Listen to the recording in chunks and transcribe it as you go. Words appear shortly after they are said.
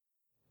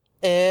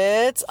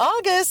It's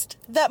August,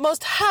 that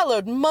most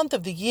hallowed month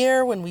of the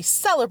year when we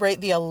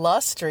celebrate the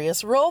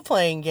illustrious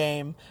role-playing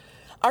game.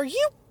 Are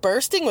you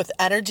bursting with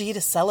energy to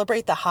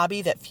celebrate the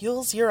hobby that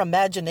fuels your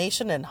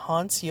imagination and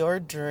haunts your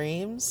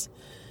dreams?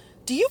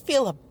 Do you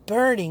feel a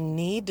burning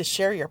need to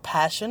share your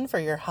passion for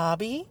your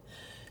hobby?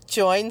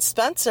 Join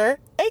Spencer,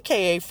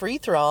 aka Free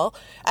Thrall,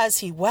 as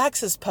he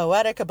waxes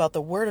poetic about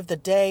the word of the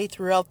day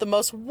throughout the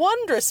most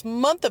wondrous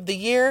month of the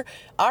year,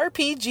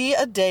 RPG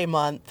A Day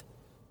Month.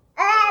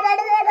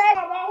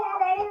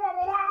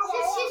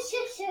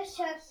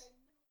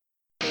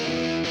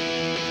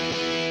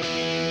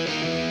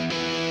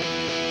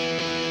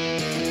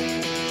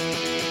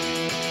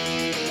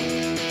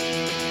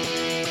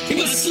 He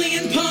was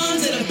slinging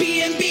pawns at a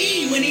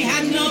B&B when he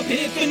had an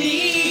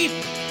epiphany.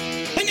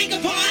 And they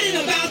complained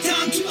about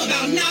time too,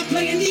 about not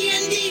playing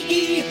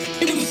D&D.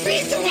 It was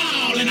free for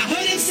all, and I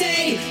heard him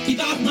say,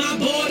 "Keep off my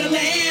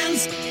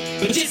borderlands.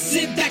 But just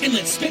sit back and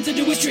let Spencer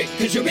do his trick,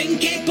 cause you're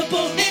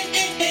incapable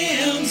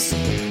hands."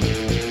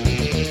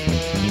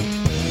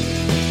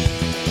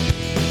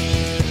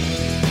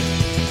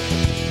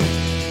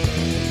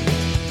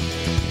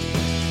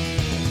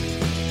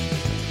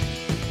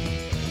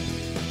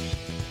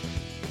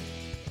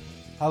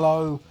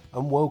 Hello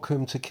and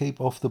welcome to Keep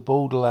Off the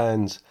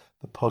Borderlands,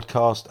 the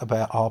podcast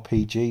about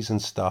RPGs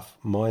and stuff.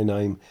 My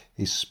name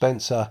is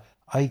Spencer,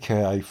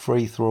 aka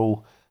Free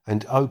Thrall,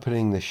 and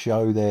opening the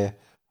show there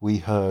we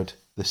heard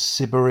the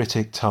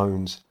sybaritic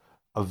tones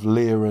of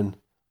Liran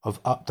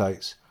of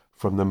Updates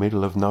from the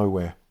Middle of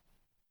Nowhere.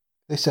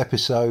 This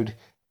episode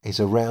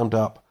is a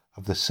roundup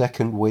of the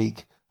second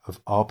week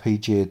of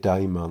RPG A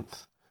Day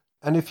Month.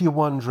 And if you're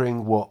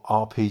wondering what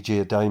RPG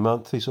A Day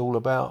Month is all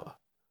about,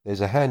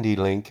 there's a handy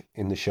link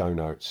in the show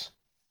notes.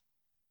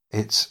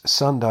 It's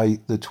Sunday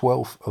the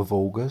 12th of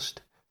August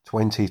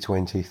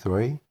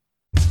 2023.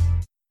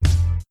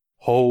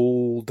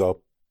 Hold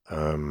up.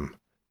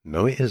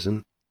 No it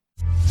isn't.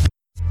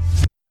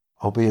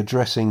 I'll be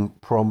addressing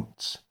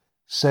prompts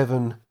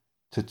 7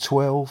 to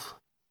 12,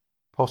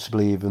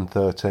 possibly even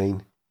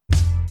 13.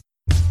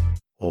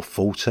 Or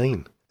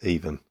 14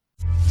 even.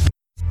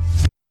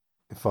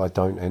 If I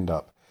don't end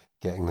up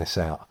getting this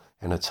out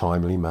in a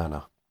timely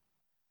manner.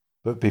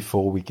 But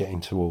before we get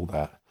into all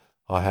that,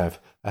 I have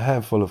a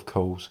handful of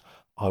calls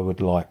I would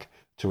like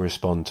to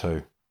respond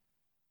to.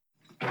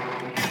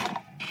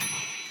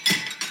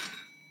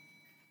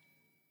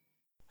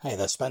 Hey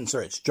there,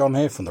 Spencer. It's John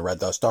here from the Red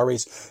Dice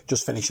Diaries.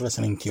 Just finished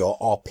listening to your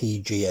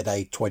RPG A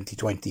Day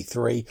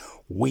 2023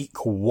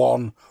 Week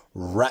 1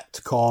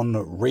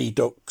 Retcon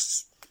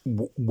Redux,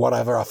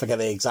 whatever, I forget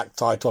the exact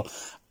title.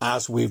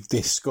 As we've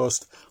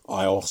discussed,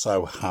 I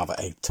also have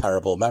a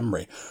terrible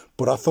memory.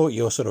 But I thought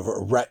your sort of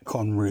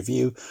retcon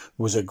review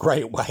was a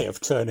great way of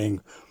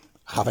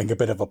having a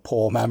bit of a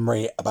poor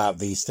memory about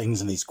these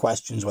things and these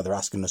questions, where they're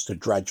asking us to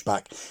dredge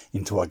back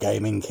into our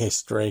gaming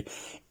history,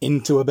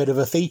 into a bit of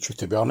a feature,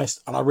 to be honest.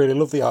 And I really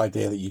love the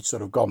idea that you'd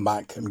sort of gone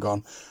back and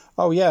gone,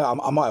 oh yeah,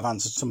 I might have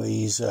answered some of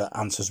these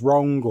answers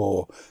wrong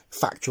or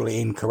factually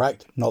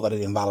incorrect. Not that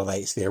it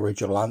invalidates the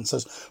original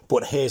answers,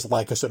 but here's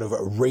like a sort of a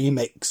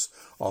remix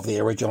of the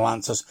original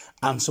answers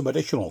and some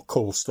additional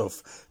cool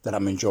stuff that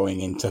I'm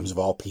enjoying in terms of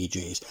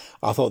RPGs.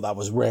 I thought that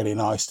was really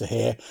nice to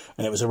hear,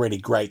 and it was a really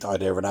great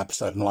idea of an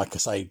episode. And like I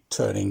say,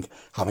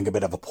 having a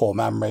bit of a poor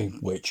memory,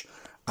 which,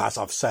 as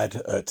I've said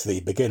to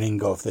the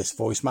beginning of this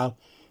voicemail,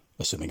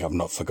 assuming I've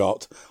not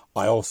forgot,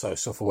 I also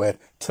suffer with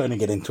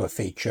turning it into a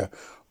feature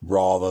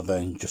rather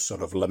than just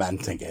sort of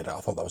lamenting it. I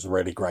thought that was a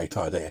really great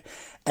idea.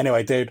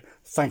 Anyway, dude,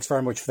 thanks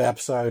very much for the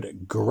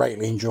episode.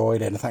 Greatly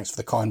enjoyed it, and thanks for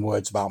the kind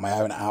words about my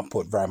own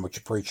output. Very much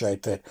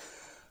appreciated.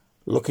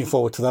 Looking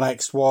forward to the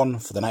next one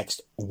for the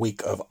next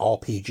week of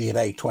RPG A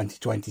Day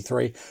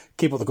 2023.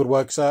 Keep up the good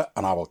work, sir,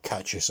 and I will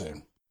catch you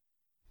soon.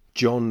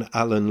 John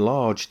Allen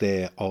Large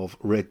there of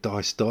Red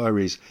Dice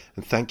Diaries,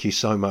 and thank you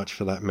so much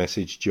for that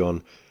message,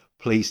 John.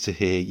 Pleased to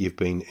hear you've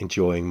been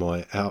enjoying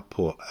my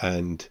output,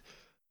 and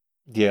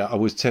yeah, I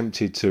was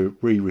tempted to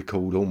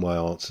re-record all my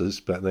answers,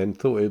 but then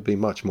thought it would be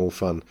much more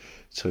fun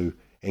to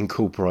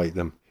incorporate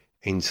them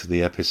into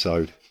the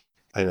episode.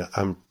 And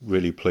I'm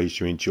really pleased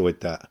you enjoyed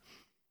that.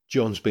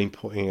 John's been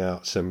putting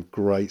out some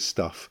great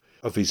stuff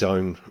of his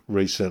own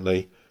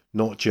recently,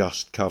 not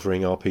just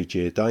covering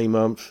RPG A Day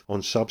Month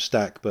on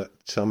Substack, but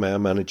somehow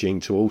managing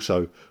to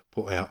also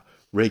put out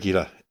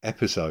regular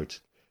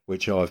episodes,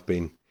 which I've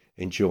been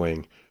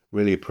enjoying.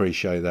 Really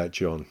appreciate that,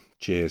 John.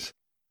 Cheers.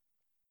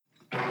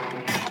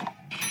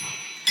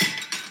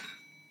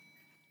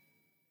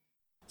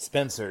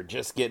 Spencer,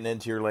 just getting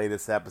into your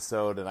latest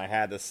episode, and I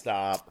had to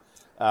stop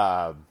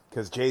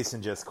because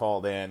Jason just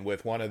called in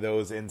with one of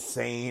those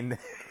insane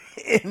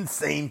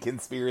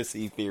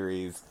conspiracy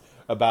theories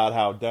about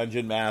how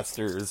dungeon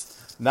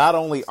masters not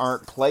only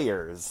aren't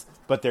players,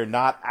 but they're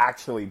not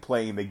actually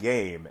playing the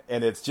game.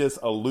 And it's just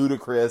a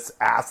ludicrous,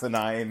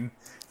 asinine,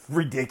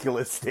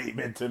 ridiculous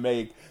statement to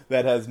make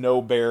that has no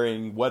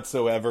bearing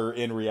whatsoever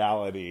in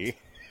reality.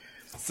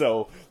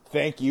 So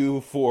thank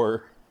you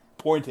for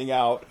pointing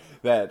out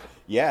that,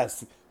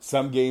 yes,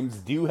 some games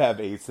do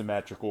have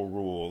asymmetrical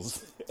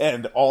rules,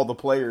 and all the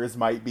players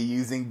might be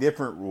using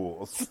different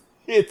rules.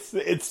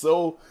 It's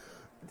so...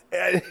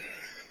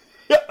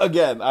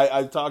 Again,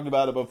 I've talked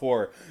about it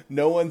before.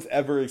 No one's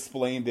ever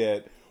explained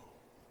it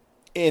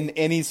in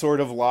any sort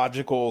of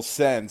logical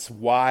sense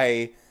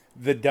why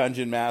the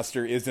Dungeon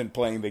Master isn't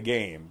playing the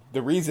game.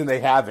 The reason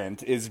they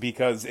haven't is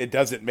because it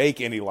doesn't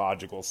make any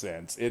logical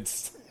sense.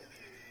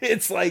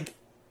 It's like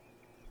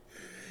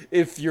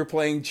if you're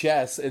playing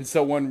chess and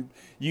someone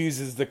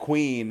uses the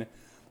queen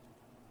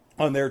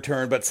on their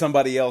turn, but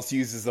somebody else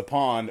uses the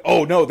pawn.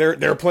 Oh no,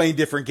 they're playing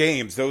different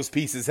games. Those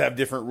pieces have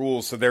different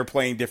rules, so they're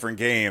playing different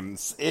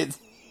games.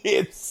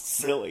 It's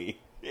silly.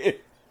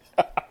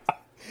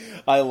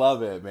 I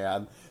love it,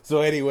 man.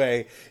 So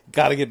anyway,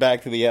 gotta get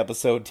back to the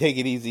episode. Take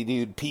it easy,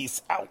 dude.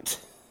 Peace out.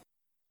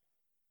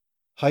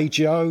 Hey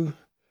Joe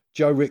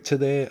Richter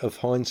there of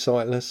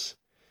Hindsightless.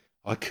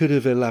 I could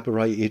have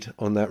elaborated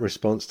on that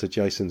response to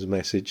Jason's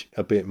message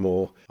a bit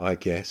more, I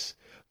guess,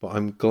 but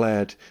I'm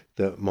glad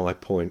that my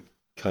point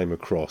came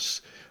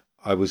across.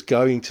 I was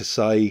going to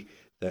say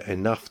that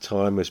enough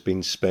time has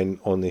been spent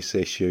on this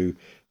issue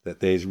that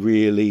there's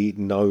really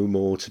no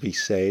more to be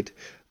said,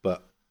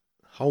 but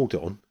hold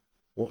on,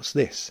 what's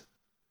this?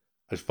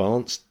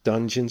 Advanced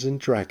Dungeons and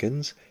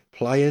Dragons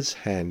Player's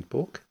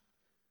Handbook?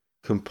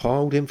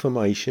 Compiled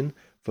information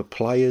for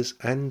players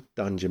and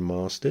dungeon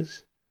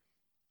masters?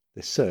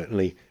 There's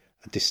certainly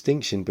a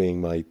distinction being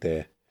made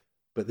there,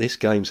 but this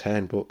game's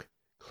handbook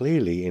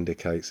clearly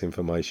indicates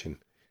information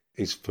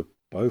is for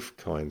both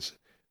kinds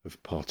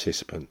of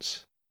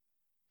participants.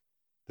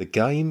 The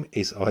game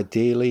is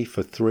ideally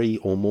for 3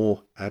 or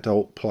more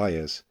adult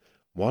players.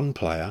 One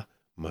player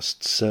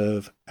must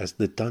serve as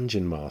the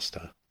dungeon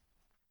master.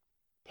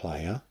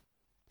 Player,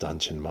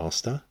 dungeon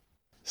master?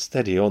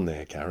 Steady on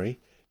there, Gary.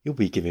 You'll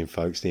be giving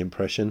folks the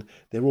impression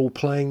they're all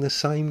playing the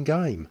same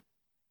game.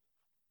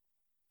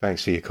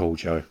 Thanks for your call,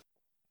 Joe.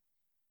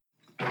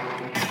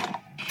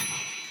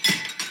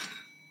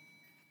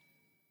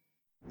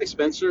 Hey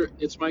Spencer,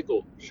 it's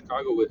Michael,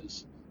 Chicago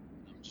Wiz.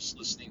 I'm just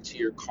listening to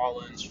your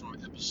call-ins from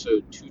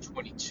episode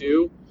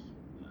 222,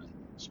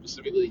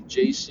 specifically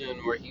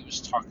Jason, where he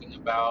was talking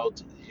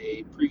about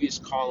a previous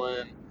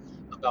call-in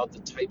about the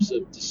types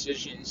of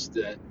decisions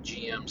that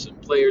GMs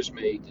and players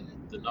make and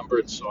the number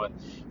and so on.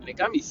 And it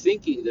got me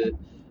thinking that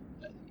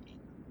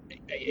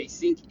I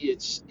think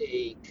it's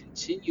a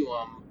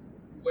continuum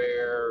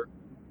where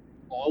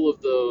all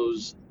of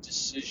those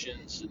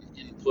decisions and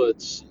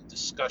inputs and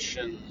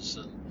discussions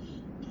and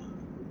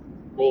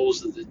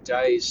rolls of the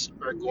dice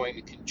are going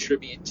to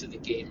contribute to the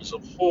game as a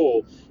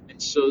whole,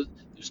 and so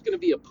there's going to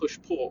be a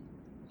push-pull.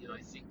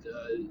 I think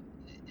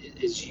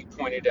as you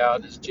pointed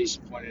out, as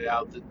Jason pointed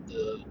out, that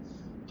the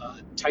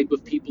type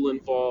of people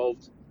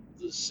involved,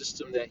 the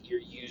system that you're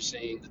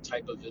using, the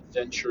type of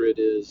adventure it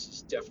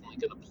is definitely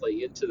going to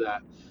play into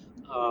that.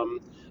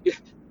 Yeah,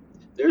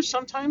 there's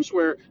sometimes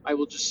where I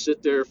will just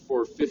sit there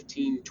for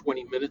 15,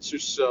 20 minutes or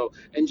so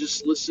and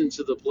just listen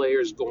to the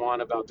players go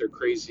on about their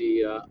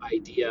crazy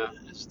idea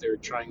as they're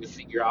trying to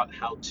figure out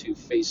how to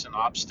face an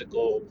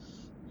obstacle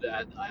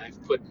that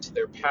I've put into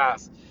their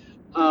path.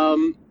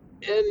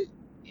 And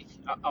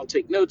I'll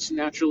take notes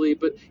naturally,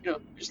 but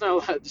there's not a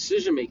lot of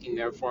decision making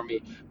there for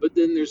me. But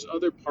then there's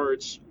other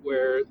parts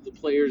where the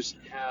players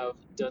have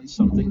done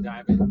something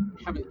that I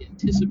haven't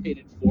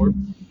anticipated for,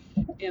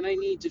 and I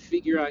need to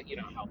figure out,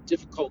 how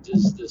difficult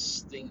is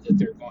this thing that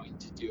they're going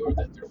to do or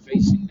that they're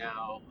facing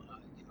now?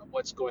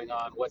 What's going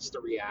on? What's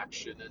the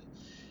reaction?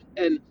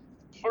 And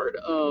part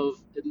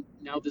of, and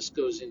now this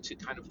goes into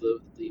kind of the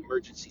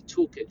emergency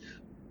toolkit.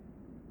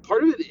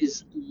 Part of it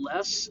is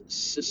less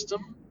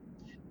system,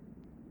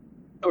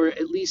 or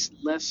at least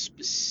less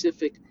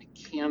specific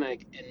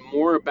mechanic, and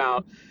more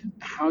about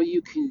how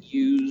you can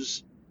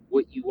use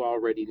what you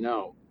already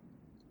know.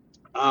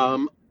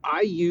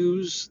 I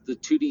use the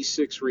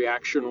 2d6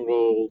 reaction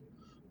roll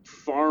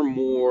far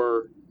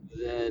more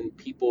than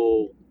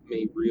people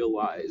may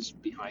realize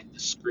behind the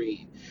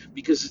screen,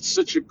 because it's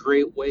such a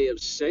great way of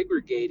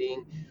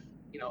segregating,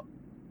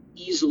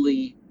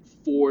 easily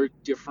 4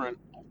 different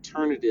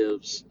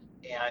alternatives,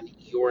 and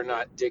you're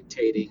not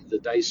dictating, the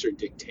dice are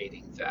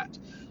dictating that.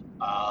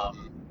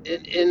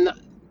 And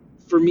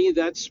for me,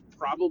 that's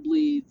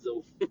probably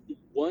the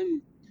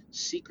one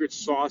secret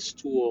sauce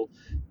tool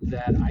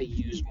that I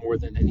use more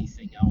than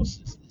anything else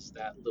is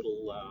that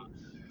little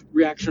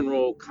reaction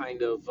roll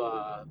kind of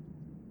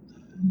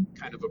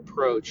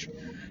approach.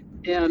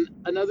 And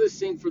another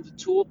thing for the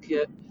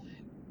toolkit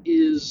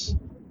is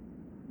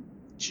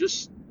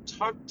just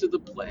talk to the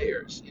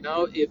players.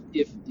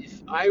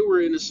 If I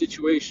were in a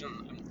situation,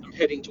 I'm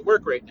heading to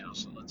work right now,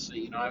 so let's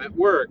say I'm at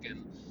work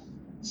and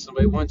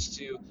somebody wants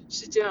to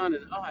sit down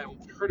and I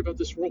heard about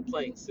this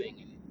role-playing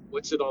thing and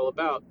what's it all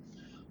about.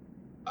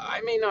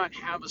 I may not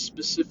have a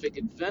specific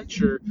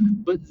adventure,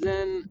 but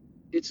then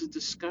it's a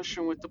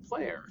discussion with the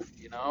player.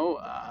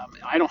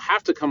 I don't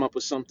have to come up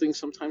with something.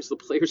 Sometimes the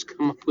players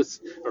come up with,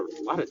 or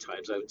a lot of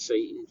times I would say,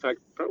 in fact,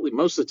 probably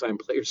most of the time,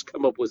 players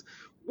come up with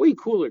way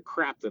cooler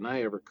crap than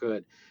I ever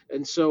could.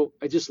 And so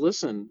I just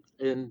listen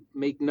and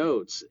make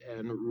notes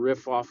and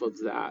riff off of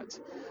that.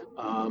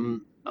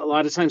 A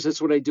lot of times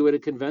that's what I do at a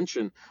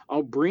convention.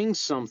 I'll bring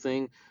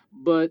something,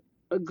 but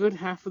a good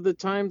half of the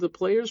time the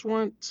players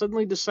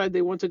suddenly decide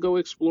they want to go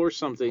explore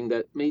something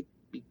that may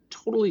be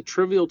totally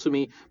trivial to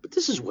me, but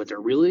this is what they're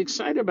really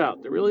excited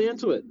about. They're really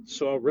into it.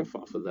 So I'll riff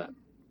off of that.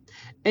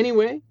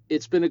 Anyway,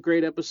 it's been a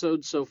great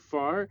episode so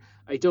far.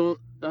 I don't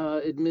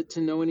admit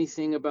to know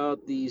anything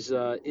about these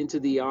Into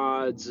the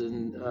Odds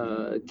and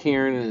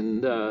Cairn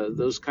and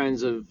those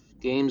kinds of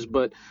games,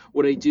 but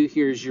what I do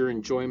hear is your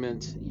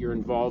enjoyment, your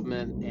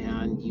involvement,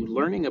 and you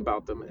learning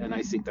about them, and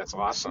I think that's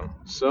awesome.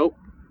 So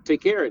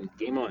take care and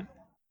game on.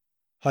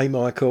 Hey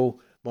Michael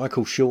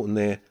Shorten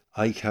there,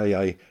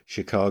 aka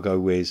Chicago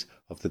Wiz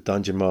of the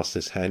Dungeon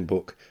Master's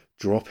Handbook,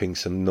 dropping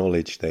some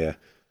knowledge there.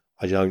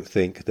 I don't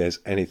think there's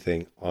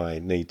anything I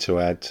need to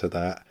add to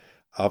that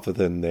other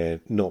than there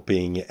not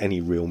being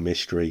any real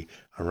mystery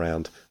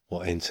around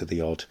what Enter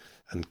the Odd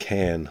and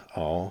Cairn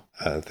are.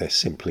 They're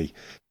simply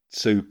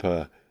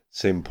super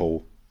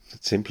simple.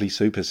 Simply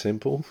super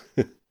simple?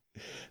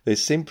 They're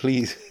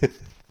simply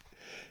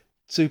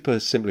super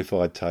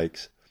simplified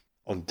takes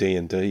on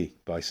D&D,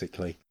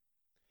 basically.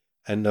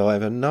 And I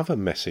have another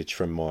message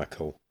from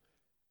Michael.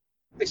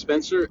 Hey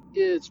Spencer,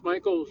 it's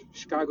Michael,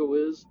 Chicago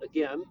Is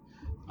again.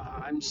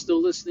 I'm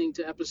still listening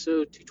to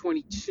episode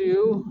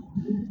 222,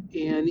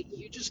 and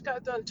you just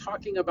got done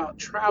talking about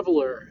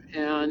Traveler.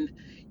 And,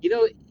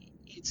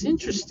 it's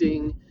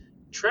interesting.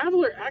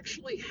 Traveler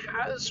actually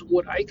has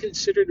what I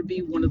consider to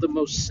be one of the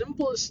most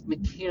simplest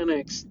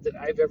mechanics that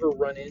I've ever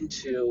run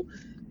into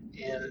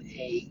in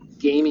a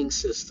gaming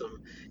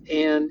system.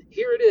 And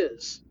here it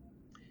is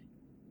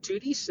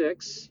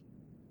 2d6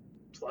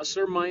 plus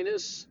or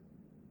minus,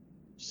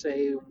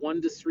 say,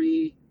 1 to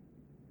 3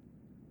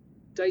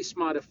 dice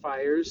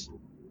modifiers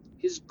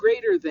is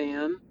greater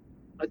than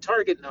a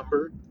target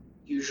number,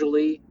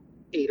 usually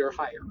 8 or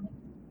higher.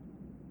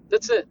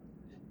 That's it.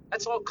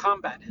 That's all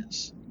combat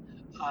is.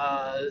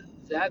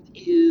 That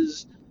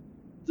is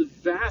the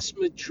vast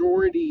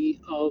majority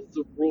of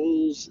the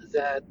roles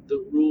that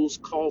the rules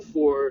call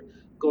for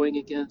going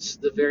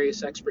against the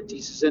various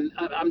expertises. And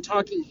I'm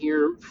talking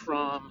here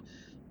from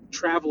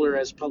Traveler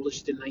as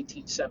published in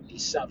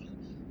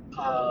 1977.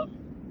 I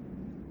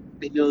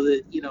know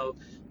that,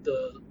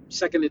 the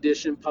second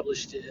edition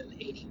published in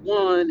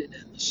 81 and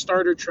then the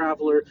starter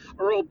Traveler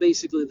are all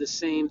basically the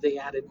same. They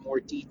added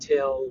more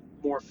detail,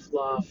 more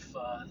fluff,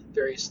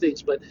 various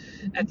things. But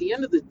at the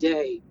end of the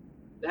day,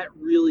 that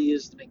really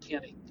is the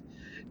mechanic.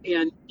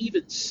 And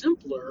even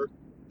simpler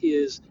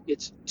is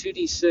it's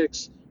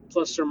 2d6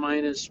 plus or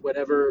minus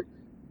whatever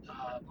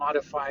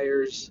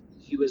modifiers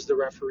you as the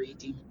referee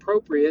deem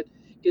appropriate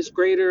is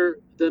greater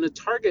than a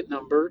target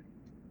number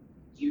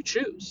you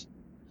choose.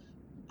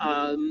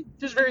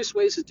 There's various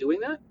ways of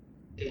doing that.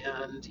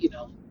 And,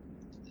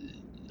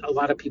 a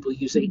lot of people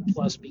use 8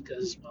 plus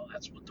because, well,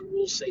 that's what the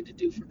rules say to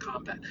do for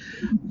combat.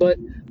 But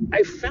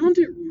I found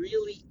it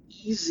really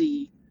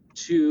easy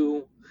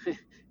to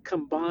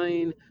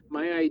combine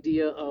my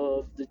idea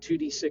of the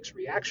 2d6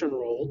 reaction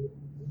roll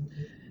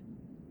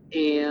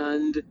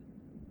and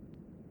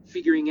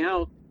figuring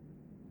out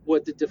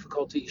what the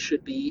difficulty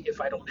should be if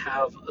I don't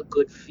have a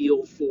good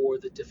feel for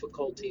the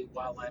difficulty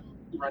while I'm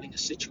running a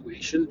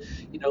situation.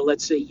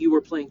 Let's say you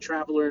were playing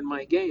Traveler in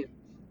my game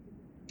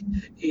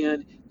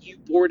and you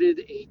boarded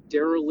a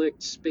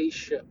derelict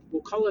spaceship.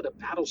 We'll call it a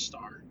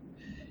Battlestar.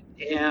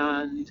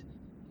 And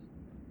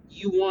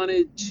you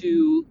wanted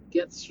to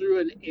get through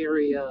an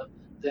area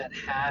that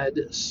had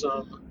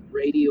some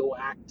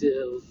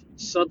radioactive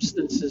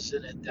substances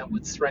in it that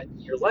would threaten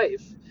your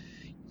life.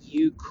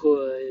 You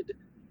could,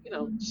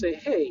 say,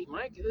 hey,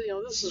 Mike,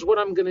 this is what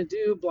I'm going to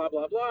do, blah,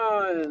 blah,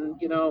 blah. And,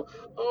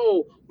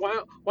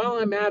 while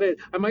I'm at it,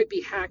 I might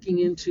be hacking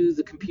into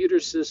the computer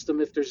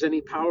system if there's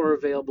any power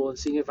available and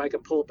seeing if I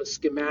can pull up a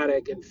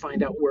schematic and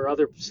find out where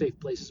other safe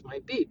places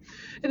might be.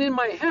 And in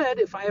my head,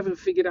 if I haven't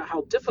figured out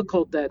how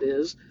difficult that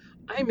is,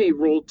 I may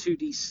roll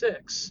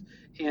 2d6.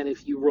 And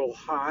if you roll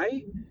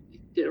high,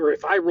 or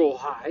if I roll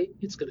high,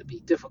 it's going to be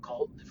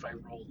difficult. If I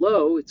roll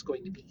low, it's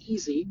going to be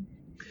easy.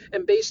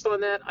 And based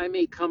on that, I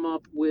may come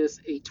up with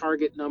a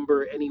target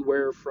number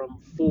anywhere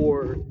from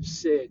 4,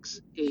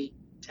 6, 8,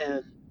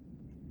 10.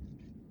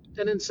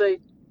 And then say,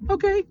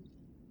 okay,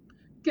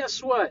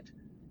 guess what?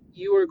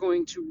 You are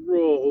going to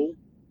roll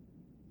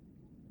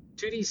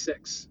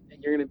 2d6,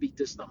 and you're going to beat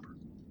this number.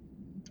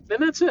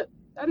 And that's it.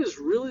 That is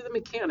really the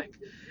mechanic.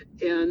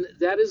 And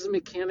that is the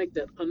mechanic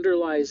that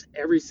underlies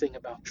everything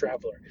about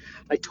Traveler.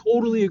 I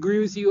totally agree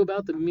with you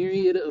about the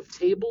myriad of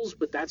tables,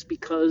 but that's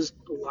because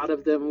a lot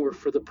of them were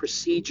for the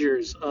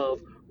procedures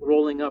of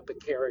rolling up a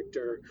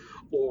character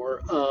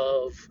or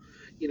of,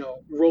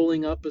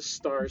 rolling up a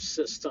star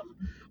system.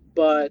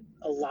 But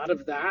a lot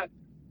of that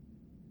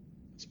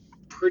is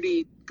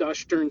pretty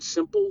gosh darn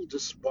simple,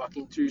 just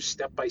walking through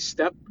step by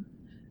step.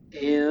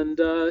 And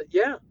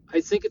yeah,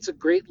 I think it's a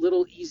great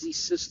little easy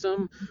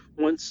system.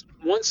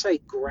 Once I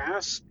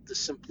grasped the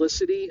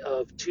simplicity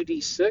of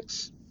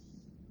 2d6,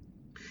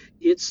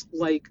 it's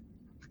like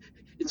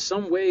in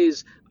some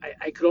ways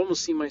I could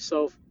almost see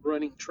myself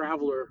running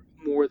Traveler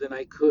more than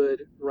I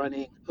could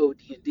running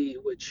OD&D,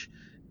 which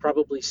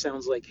probably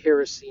sounds like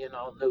heresy, and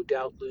I'll no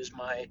doubt lose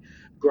my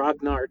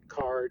Grognard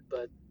card,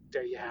 but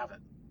there you have it.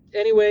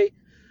 Anyway,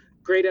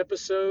 great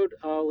episode.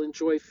 I'll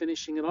enjoy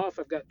finishing it off.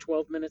 I've got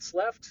 12 minutes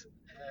left,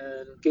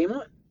 and game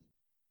on.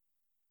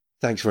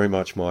 Thanks very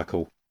much,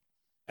 Michael.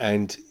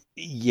 And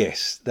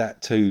yes,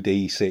 that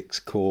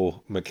 2d6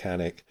 core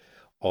mechanic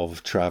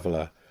of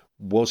Traveller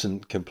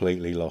wasn't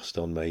completely lost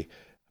on me,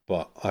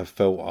 but I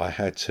felt I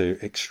had to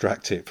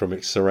extract it from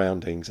its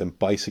surroundings and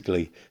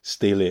basically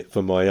steal it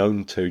for my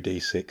own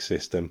 2d6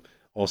 system,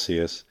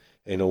 Osseous,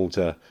 in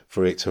order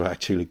for it to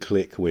actually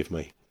click with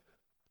me.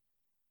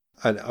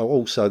 And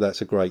also,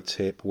 that's a great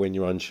tip when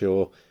you're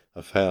unsure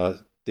of how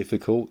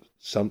difficult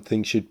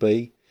something should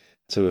be,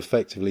 to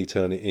effectively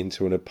turn it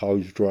into an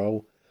opposed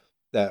roll.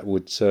 That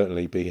would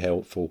certainly be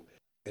helpful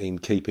in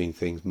keeping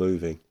things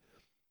moving.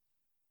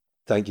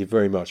 Thank you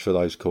very much for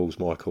those calls,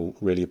 Michael.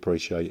 Really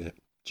appreciate it.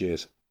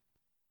 Cheers.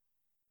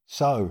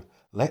 So,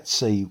 let's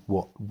see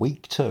what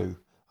week 2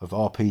 of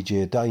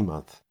RPG A Day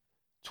Month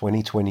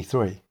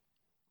 2023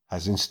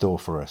 has in store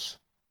for us.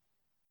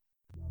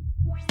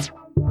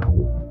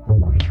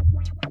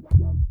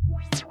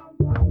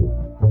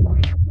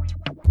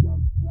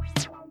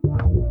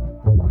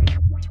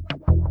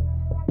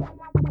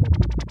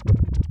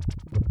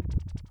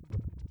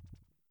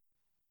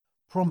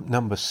 Prompt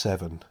number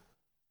 7.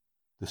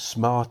 The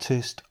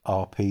smartest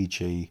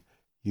RPG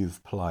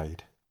you've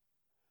played.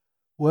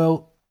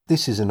 Well,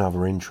 this is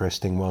another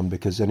interesting one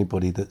because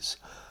anybody that's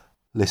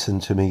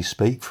listened to me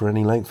speak for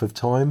any length of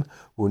time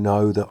will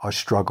know that I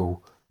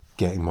struggle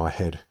getting my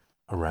head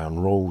around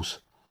rules,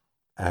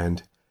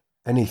 and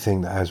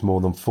anything that has more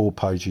than 4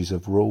 pages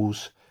of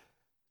rules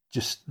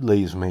just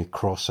leaves me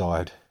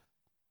cross-eyed.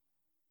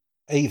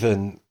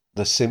 Even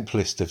the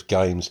simplest of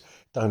games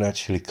don't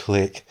actually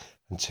click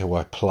until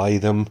I play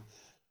them.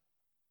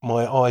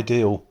 My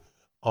ideal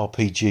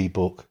RPG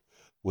book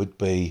would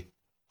be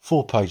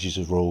 4 pages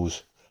of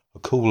rules, a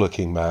cool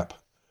looking map,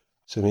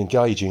 some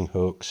engaging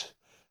hooks,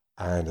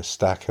 and a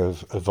stack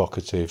of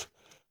evocative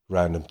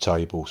random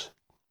tables.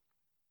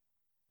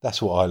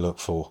 That's what I look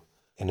for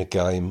in a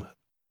game.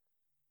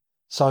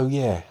 So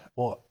yeah,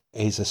 what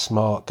is a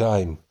smart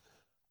game?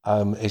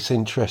 It's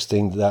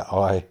interesting that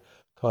I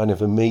kind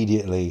of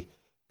immediately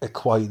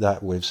equate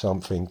that with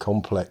something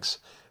complex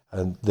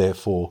and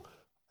therefore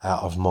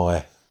out of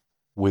my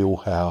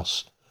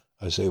wheelhouse,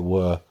 as it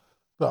were.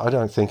 But I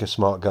don't think a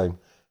smart game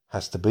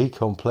has to be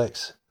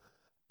complex.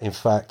 In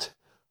fact,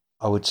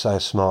 I would say a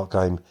smart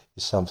game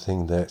is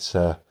something that's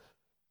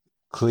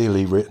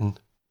clearly written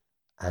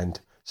and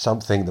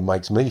something that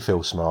makes me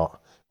feel smart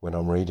when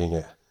I'm reading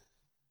it.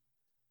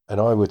 And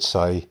I would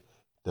say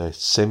the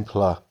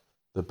simpler,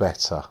 the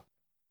better.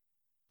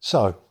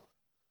 So,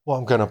 what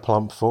I'm going to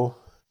plump for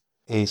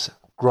is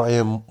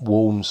Graham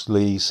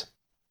Walmsley's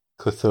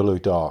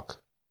Cthulhu Dark,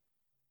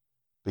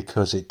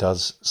 because it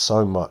does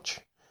so much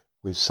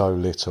with so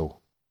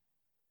little.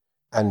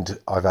 And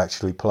I've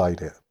actually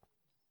played it.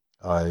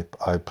 I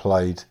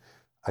played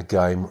a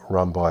game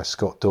run by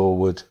Scott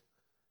Dorwood,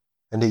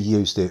 and he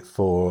used it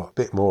for a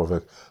bit more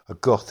of a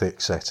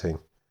gothic setting.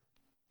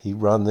 He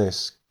ran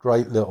this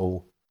great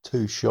little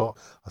 2-shot,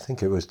 I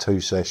think it was 2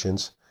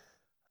 sessions,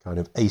 kind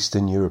of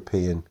Eastern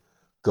European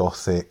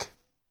gothic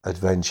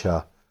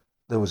adventure.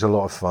 There was a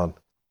lot of fun.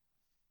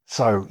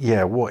 So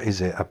yeah, what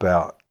is it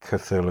about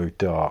Cthulhu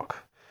Dark?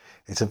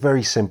 It's a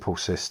very simple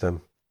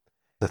system.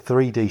 The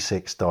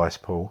 3d6 dice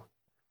pool.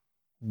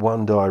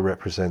 1 die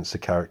represents the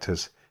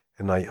character's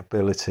innate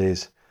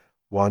abilities,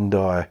 1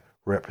 die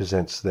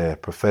represents their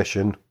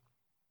profession,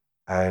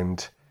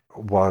 and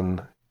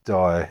 1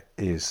 die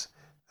is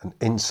an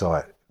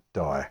insight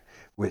die,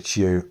 which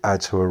you add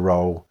to a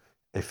roll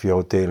if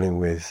you're dealing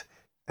with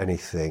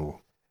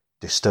anything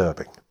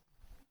disturbing.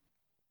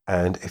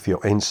 And if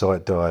your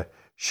insight die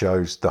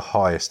shows the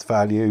highest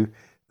value,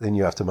 then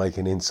you have to make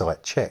an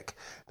insight check.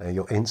 Now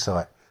your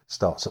insight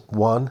starts at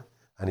 1,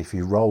 and if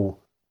you roll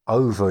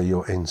over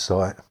your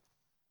insight,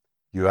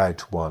 you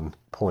add 1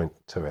 point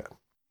to it.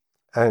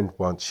 And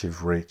once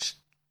you've reached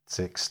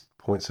 6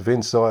 points of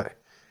insight,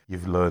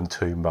 you've learned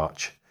too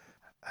much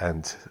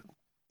and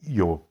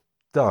you're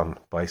done,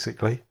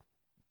 basically.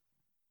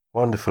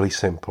 Wonderfully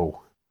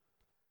simple.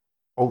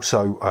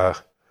 Also,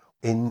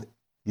 in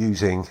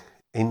using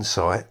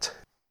insight,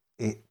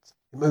 it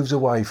moves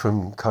away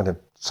from kind of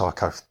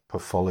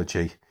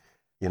psychopathology,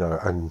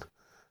 and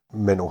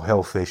mental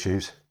health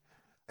issues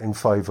in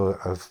favour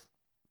of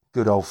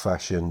good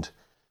old-fashioned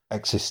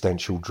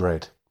existential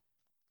dread.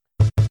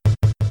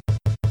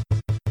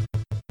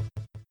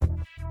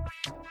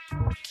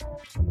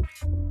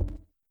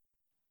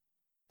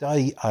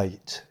 Day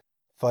 8.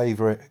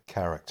 Favourite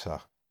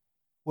character.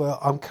 Well,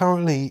 I'm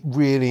currently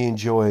really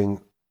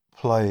enjoying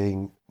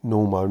playing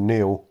Norm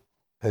O'Neill,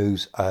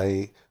 who's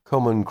a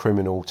common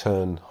criminal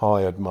turned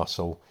hired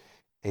muscle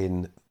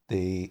in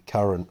the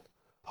current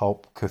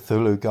Pulp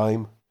Cthulhu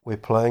game we're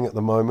playing at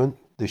the moment,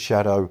 The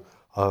Shadow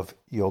of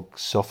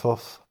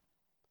Yog-Sothoth.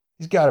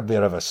 He's got a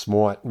bit of a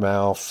smart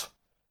mouth,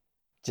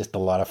 just a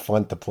lot of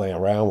fun to play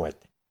around with.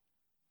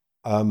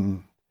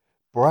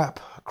 Brap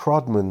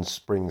Crudman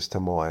springs to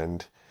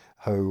mind,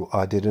 who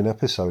I did an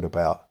episode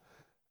about.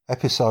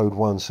 Episode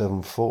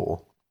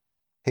 174.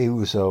 He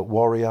was a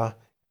warrior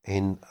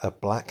in a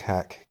Black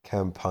Hack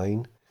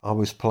campaign I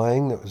was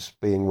playing that was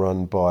being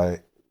run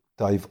by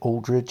Dave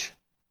Aldridge,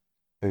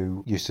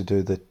 who used to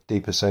do the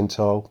Deep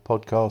Percentile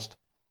podcast.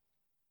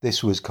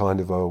 This was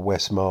kind of a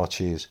West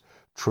Marches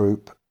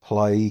troop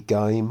play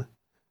game.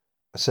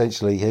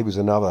 Essentially, he was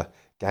another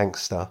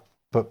gangster,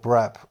 but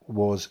Brap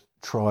was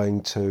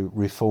trying to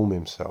reform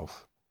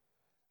himself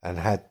and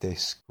had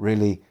this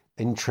really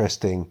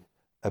interesting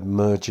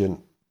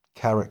emergent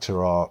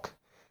character arc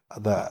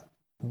that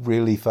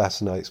really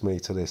fascinates me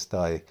to this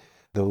day.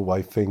 The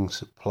way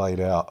things played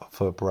out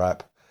for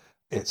Brap,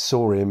 it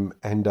saw him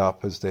end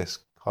up as this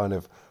kind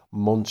of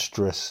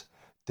monstrous,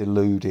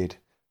 deluded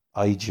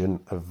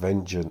agent of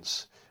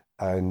vengeance,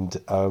 and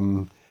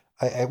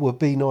it would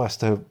be nice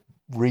to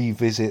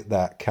revisit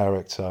that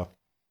character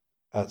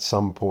at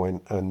some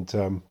point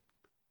and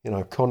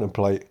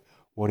contemplate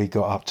what he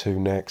got up to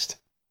next.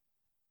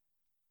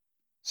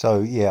 So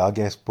yeah, I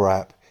guess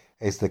Brap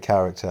is the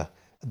character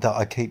that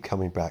I keep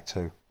coming back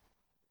to.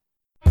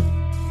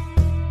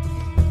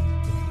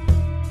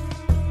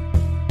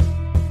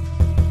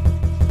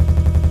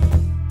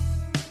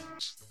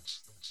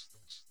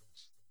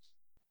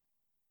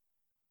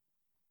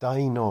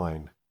 Day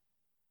 9.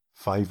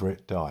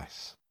 Favourite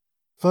dice.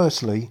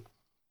 Firstly,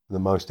 the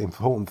most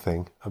important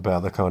thing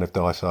about the kind of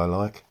dice I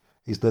like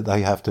is that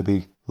they have to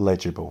be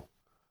legible.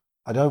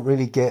 I don't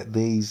really get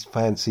these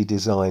fancy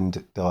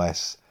designed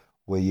dice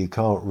where you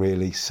can't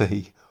really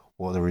see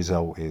what the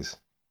result is.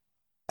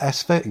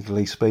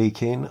 Aesthetically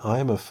speaking, I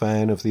am a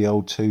fan of the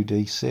old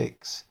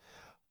 2d6.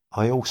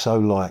 I also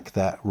like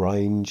that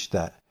range,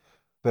 that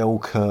bell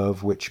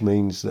curve, which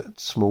means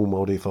that small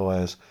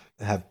modifiers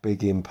have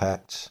big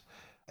impacts.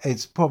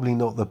 It's probably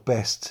not the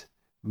best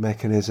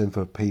mechanism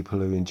for people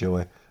who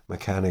enjoy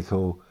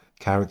mechanical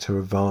character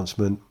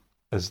advancement,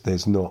 as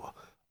there's not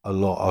a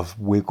lot of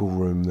wiggle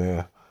room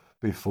there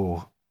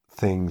before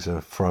things are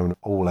thrown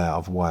all out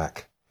of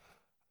whack.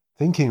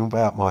 Thinking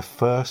about my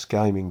first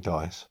gaming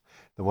dice,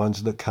 the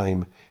ones that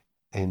came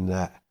in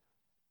that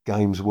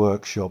Games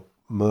Workshop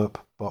MERP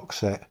box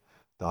set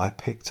that I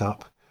picked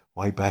up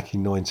way back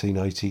in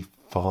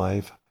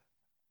 1985.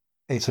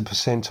 It's a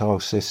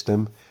percentile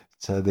system,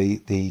 so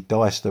the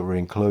dice that were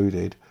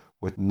included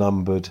were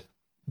numbered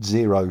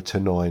 0 to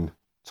 9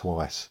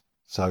 twice.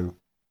 So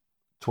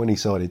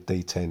 20-sided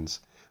D10s.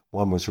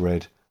 One was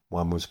red,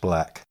 one was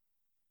black.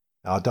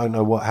 Now, I don't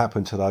know what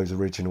happened to those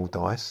original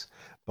dice,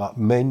 but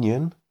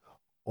Menyon,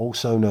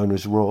 also known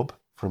as Rob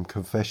from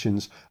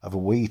Confessions of a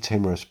Wee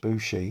Timorous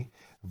Bushi,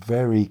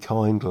 very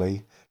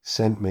kindly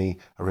sent me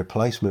a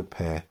replacement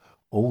pair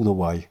all the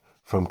way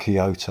from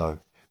Kyoto,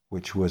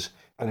 which was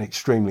an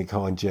extremely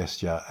kind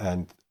gesture,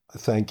 and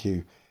thank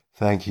you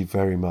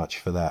very much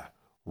for that,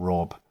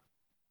 Rob.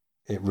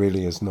 It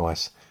really is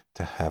nice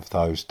to have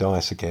those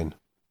dice again.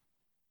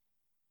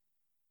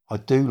 I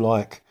do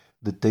like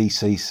the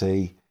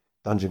DCC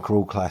Dungeon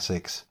Crawl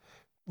Classics,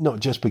 not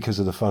just because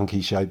of the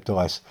funky shaped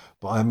dice,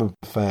 but I'm a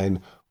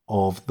fan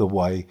of the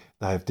way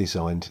they have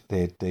designed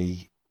their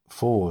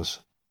D4s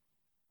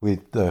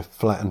with the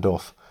flattened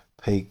off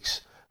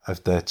peaks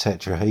of the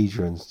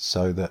tetrahedrons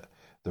so that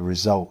the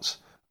results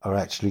are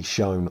actually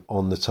shown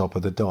on the top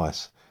of the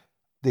dice.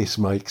 This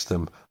makes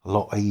them a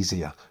lot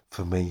easier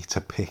for me to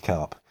pick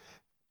up.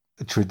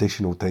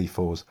 Traditional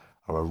D4s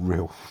are a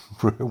real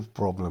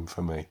problem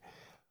for me.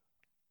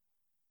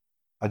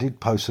 I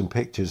did post some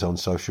pictures on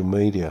social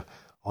media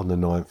on the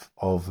 9th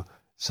of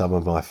some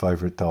of my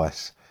favourite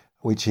dice,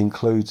 which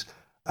includes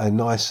a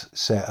nice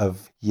set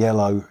of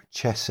yellow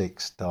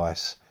Chessex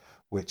dice,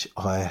 which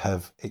I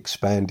have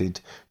expanded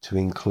to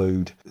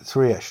include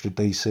 3 extra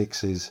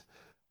D6s,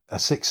 a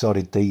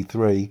 6-sided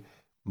D3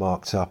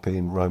 marked up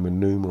in Roman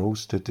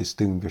numerals to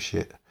distinguish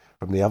it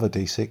from the other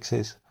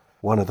D6s,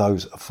 one of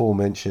those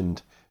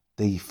aforementioned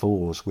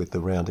D4s with the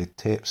rounded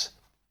tips,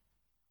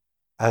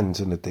 and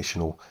an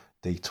additional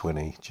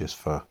D20 just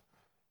for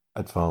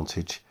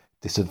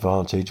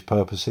disadvantage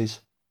purposes.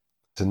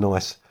 It's a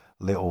nice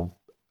little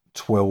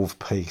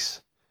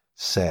 12-piece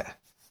set,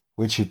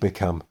 which has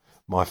become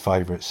my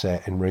favourite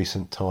set in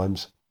recent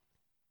times.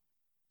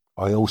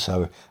 I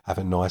also have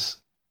a nice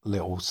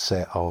little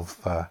set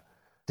of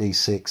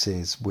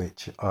D6s,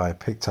 which I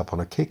picked up on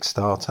a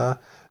Kickstarter.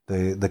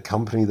 The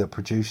company that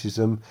produces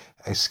them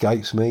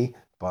escapes me,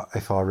 but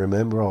if I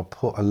remember, I'll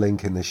put a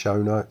link in the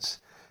show notes.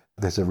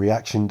 There's a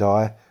reaction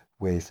die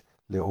with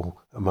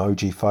little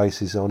emoji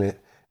faces on it.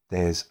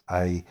 There's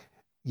a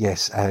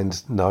yes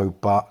and no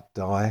but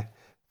die.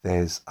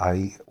 There's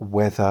a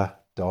weather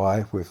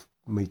die with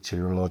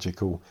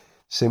meteorological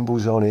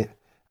symbols on it.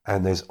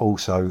 And there's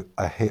also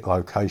a hit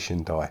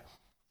location die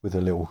with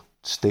a little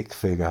stick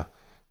figure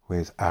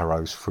with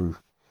arrows through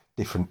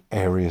different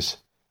areas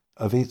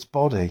of its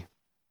body.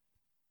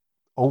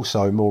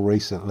 Also, more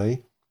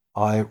recently,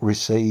 I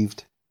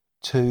received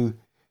two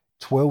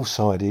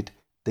 12-sided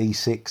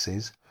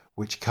D6s,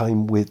 which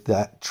came with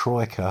that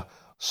Triker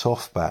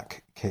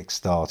softback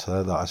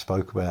Kickstarter that I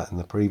spoke about in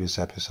the previous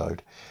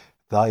episode.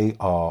 They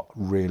are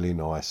really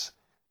nice,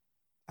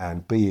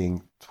 and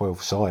being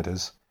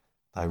 12-siders,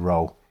 they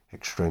roll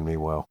extremely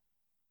well.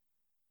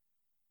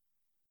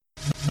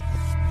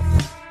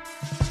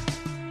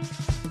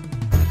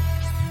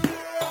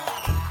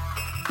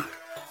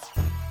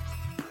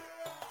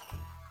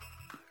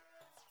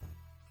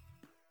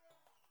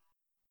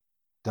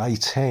 Day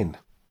 10.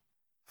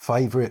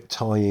 Favourite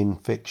tie-in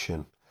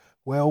fiction?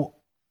 Well,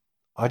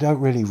 I don't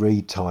really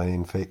read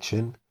tie-in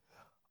fiction.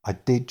 I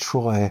did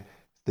try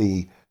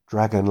the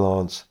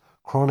Dragonlance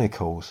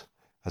Chronicles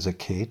as a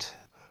kid.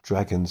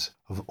 Dragons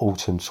of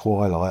Autumn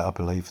Twilight, I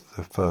believe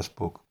the first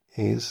book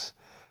is.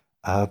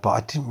 But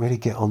I didn't really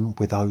get on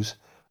with those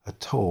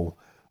at all.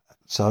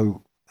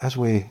 So, as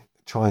we're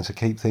trying to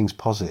keep things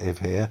positive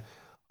here,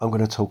 I'm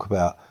going to talk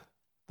about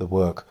the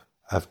work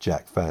of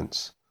Jack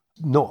Vance.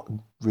 Not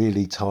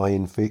really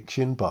tie-in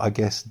fiction, but I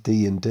guess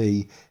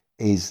D&D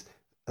is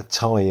a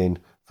tie-in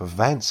for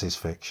Vance's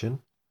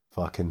fiction, if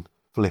I can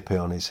flip it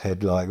on its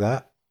head like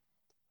that.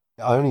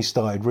 I only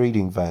started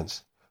reading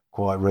Vance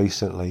quite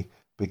recently,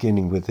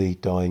 beginning with the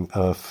Dying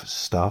Earth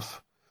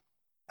stuff,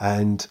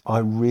 and I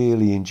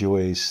really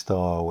enjoy his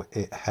style.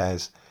 It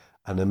has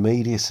an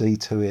immediacy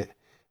to it.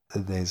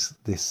 There's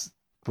this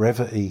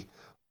brevity,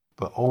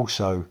 but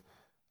also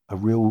a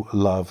real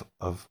love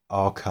of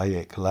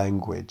archaic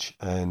language,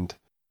 and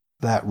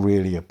that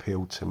really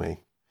appealed to me.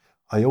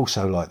 I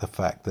also like the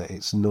fact that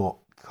it's not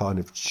kind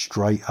of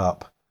straight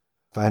up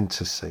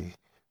fantasy,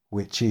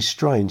 which is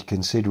strange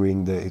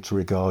considering that it's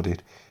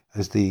regarded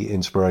as the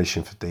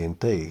inspiration for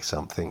D&D,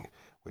 something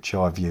which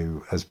I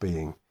view as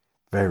being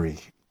very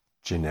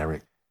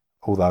generic,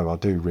 although I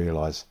do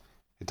realise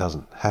it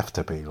doesn't have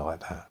to be like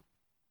that.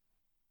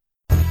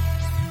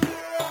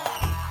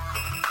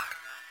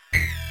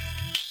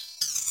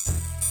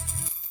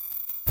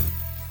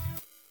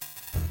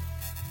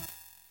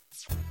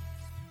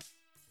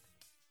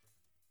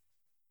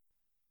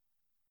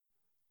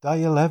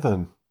 Day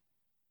 11.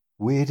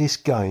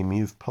 Weirdest game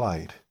you've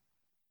played?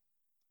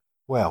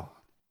 Well,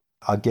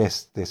 I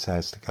guess this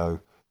has to go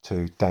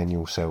to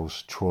Daniel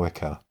Sell's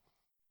Troika.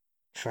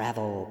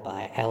 Travel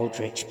by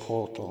eldritch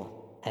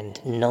portal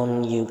and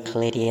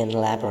non-Euclidean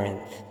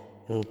labyrinth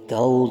and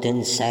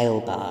golden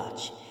sail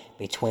barge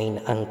between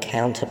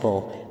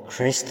uncountable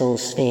crystal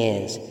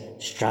spheres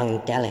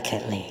strung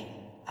delicately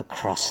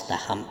across the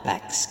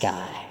humpback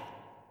sky.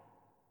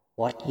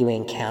 What you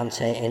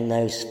encounter in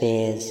those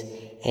spheres,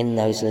 in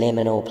those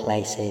liminal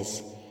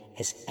places,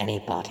 is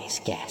anybody's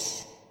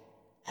guess,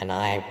 and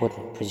I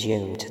wouldn't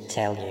presume to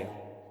tell you,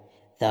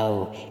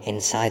 though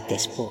inside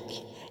this book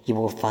you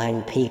will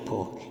find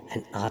people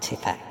and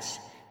artifacts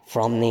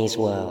from these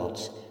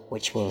worlds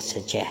which will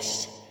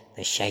suggest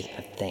the shape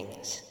of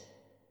things.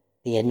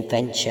 The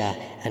adventure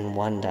and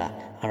wonder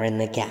are in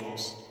the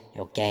gaps.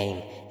 Your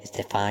game is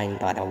defined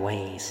by the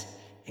ways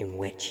in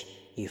which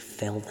you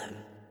fill them.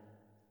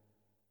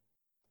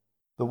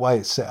 The way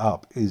it's set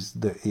up is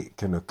that it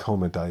can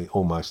accommodate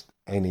almost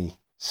any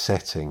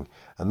setting,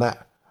 and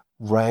that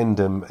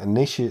random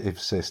initiative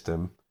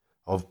system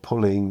of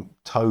pulling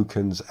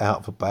tokens out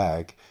of a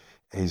bag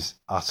is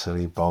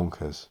utterly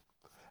bonkers.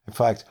 In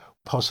fact,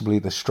 possibly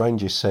the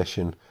strangest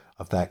session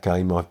of that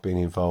game I've been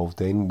involved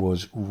in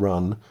was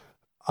run,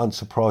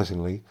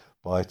 unsurprisingly,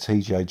 by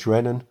TJ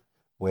Drennan,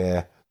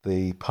 where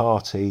the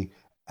party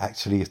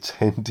actually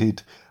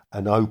attended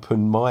an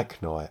open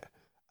mic night,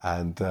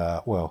 and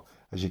well,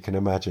 as you can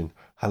imagine,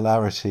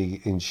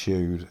 hilarity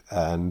ensued,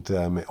 and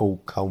it all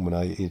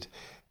culminated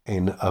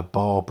in a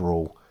bar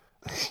brawl.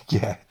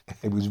 Yeah,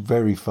 it was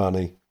very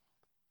funny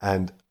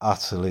and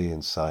utterly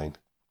insane.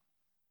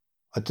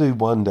 I do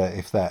wonder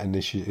if that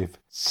initiative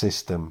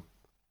system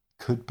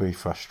could be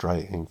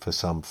frustrating for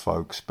some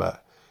folks,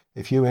 but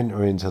if you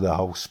enter into the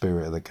whole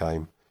spirit of the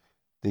game,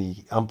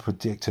 the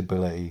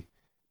unpredictability,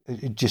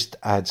 it just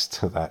adds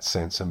to that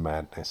sense of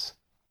madness.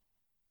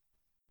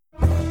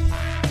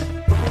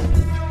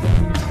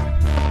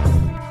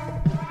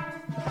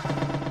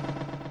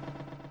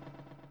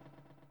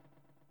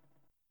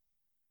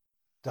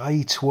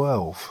 Day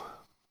 12.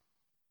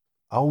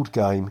 Old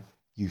game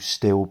you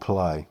still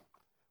play.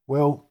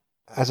 Well,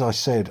 as I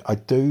said, I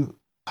do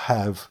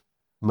have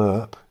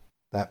MERP,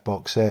 that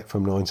box set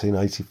from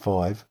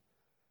 1985,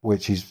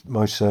 which is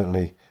most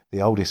certainly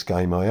the oldest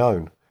game I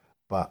own,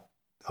 but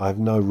I have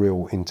no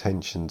real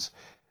intentions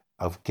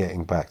of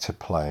getting back to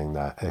playing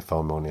that, if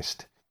I'm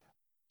honest.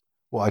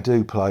 What I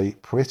do play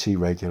pretty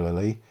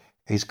regularly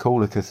is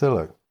Call of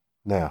Cthulhu.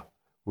 Now,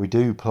 we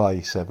do play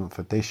 7th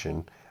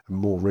edition, and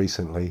more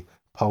recently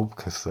Pulp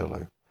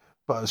Cthulhu,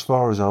 but as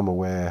far as I'm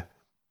aware,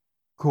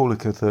 Call of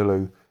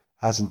Cthulhu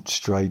hasn't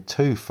strayed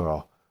too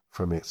far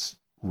from its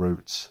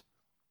roots.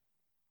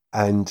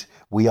 And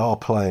we are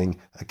playing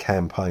a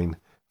campaign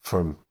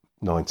from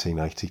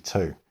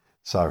 1982.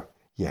 So,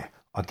 yeah,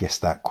 I guess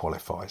that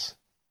qualifies.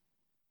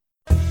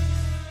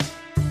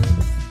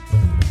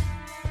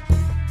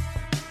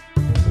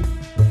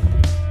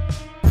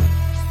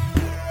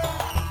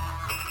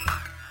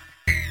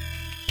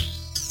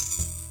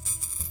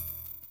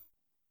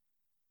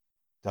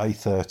 Day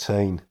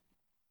 13.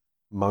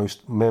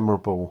 Most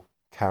memorable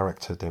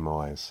character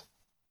demise.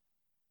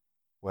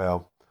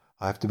 Well,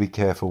 I have to be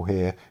careful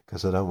here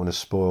because I don't want to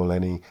spoil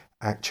any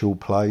actual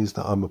plays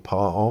that I'm a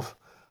part of.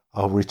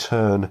 I'll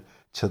return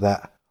to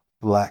that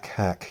Black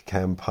Hack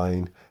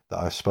campaign that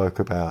I spoke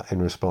about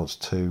in response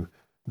to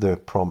the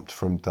prompt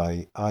from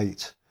day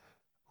 8.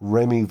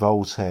 Remy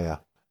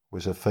Voltaire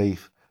was a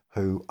thief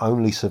who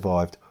only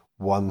survived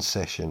one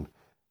session,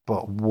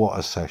 but what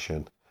a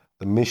session.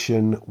 The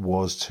mission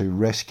was to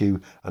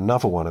rescue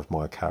another one of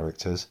my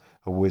characters,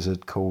 a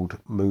wizard called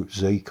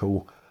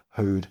Mootzekel,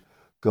 who'd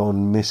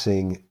gone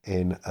missing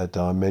in a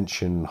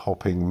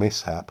dimension-hopping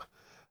mishap.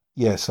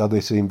 Yeah, so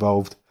this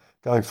involved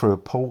going through a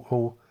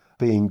portal,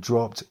 being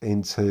dropped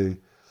into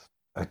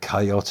a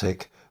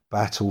chaotic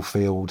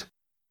battlefield,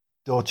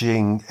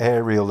 dodging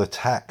aerial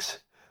attacks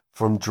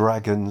from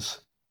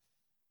dragons,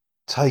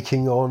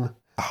 taking on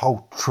a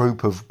whole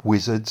troop of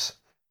wizards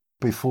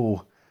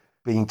before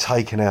being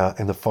taken out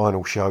in the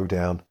final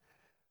showdown,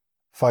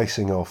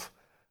 facing off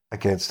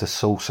against a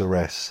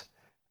sorceress.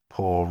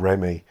 Poor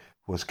Remy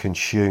was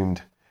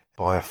consumed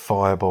by a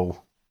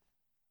fireball.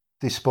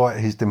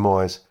 Despite his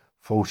demise,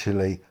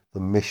 fortunately,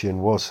 the mission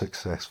was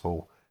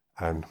successful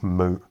and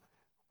Moot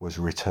was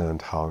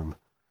returned home,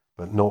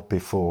 but not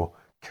before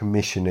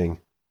commissioning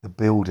the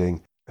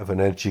building of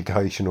an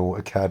educational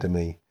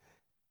academy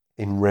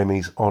in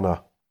Remy's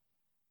honour.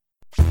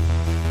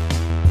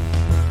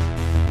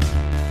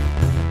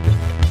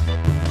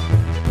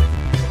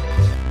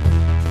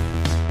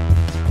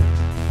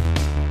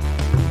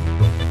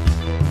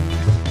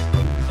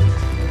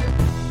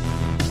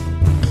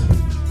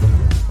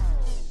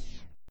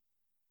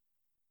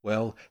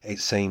 Well, it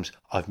seems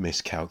I've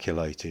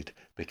miscalculated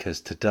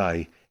because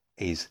today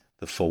is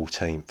the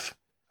 14th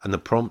and the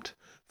prompt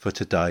for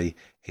today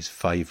is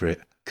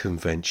favourite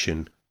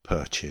convention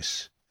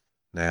purchase.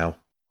 Now,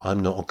 I'm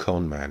not a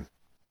con man,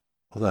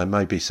 although there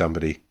may be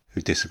somebody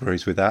who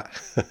disagrees with that.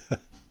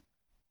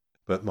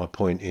 But my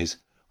point is,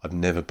 I've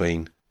never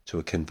been to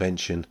a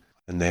convention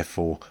and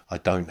therefore I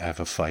don't have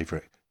a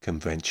favourite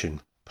convention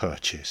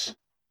purchase.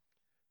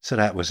 So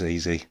that was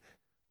easy,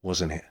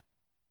 wasn't it?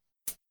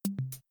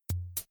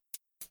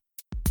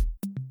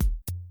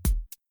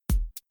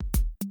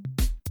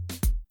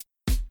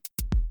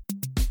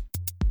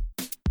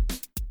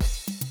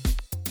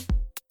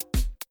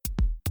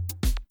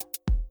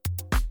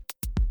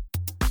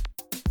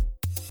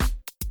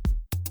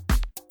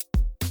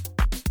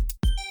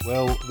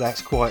 Well,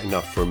 that's quite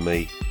enough from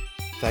me.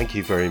 Thank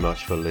you very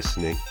much for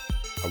listening.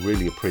 I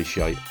really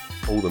appreciate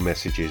all the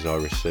messages I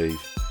receive.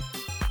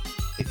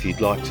 If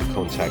you'd like to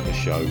contact the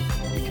show,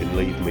 you can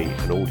leave me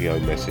an audio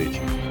message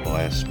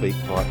via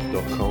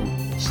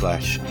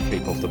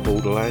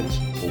speakpipe.com/keepofftheborderlands,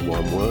 all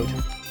one word.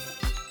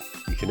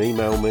 You can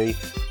email me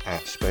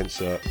at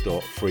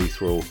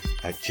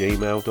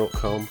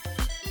spencer.freethrall@gmail.com.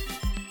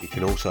 You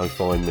can also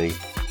find me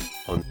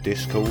on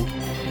Discord.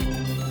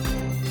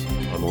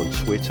 I'm on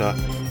Twitter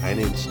and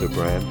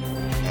Instagram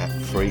at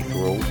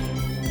freethrall,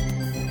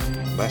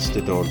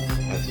 Mastodon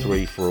at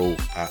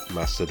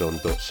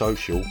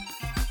freethrall@mastodon.social,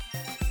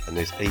 and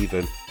there's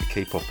even the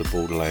Keep Off the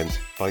Borderlands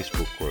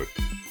Facebook group.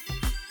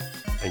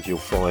 And you'll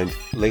find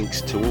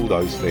links to all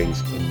those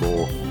things and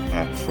more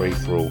at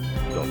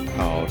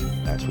freethrall.card,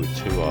 that's with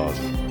 2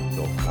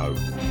 R's.co.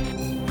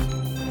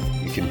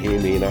 You can hear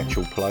me in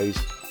actual plays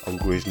on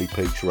Grizzly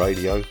Peaks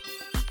Radio,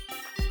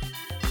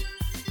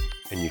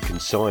 and you can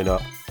sign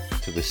up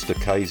to the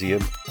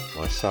Stochasium,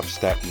 my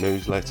Substack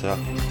newsletter,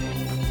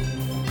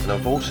 and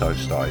I've also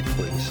started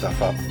putting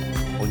stuff up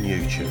on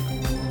YouTube.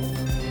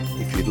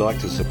 If you'd like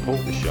to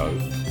support the show,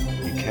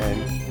 you can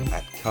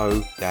at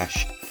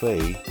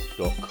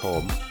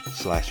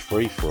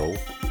ko-fi.com/freeforall.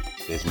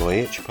 There's my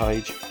itch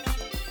page,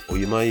 or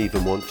you may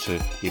even want to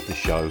give the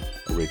show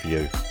a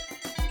review.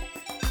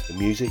 The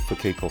music for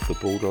Keep Off the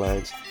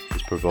Borderlands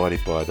is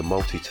provided by the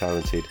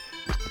multi-talented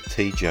Mr.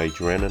 TJ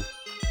Drennan,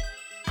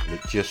 and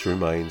it just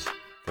remains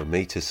for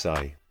me to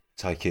say,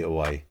 take it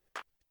away,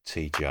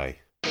 TJ.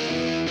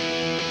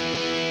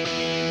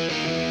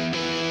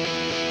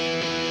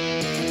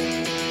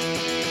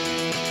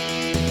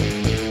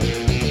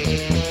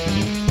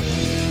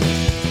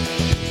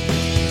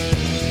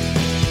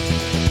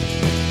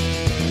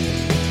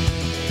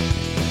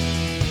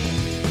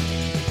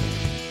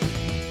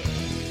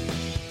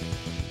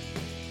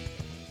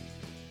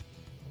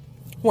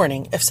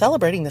 Warning, if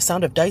celebrating the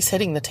sound of dice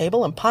hitting the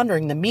table and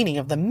pondering the meaning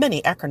of the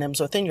many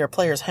acronyms within your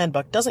player's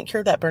handbook doesn't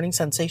cure that burning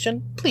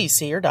sensation, please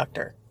see your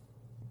doctor.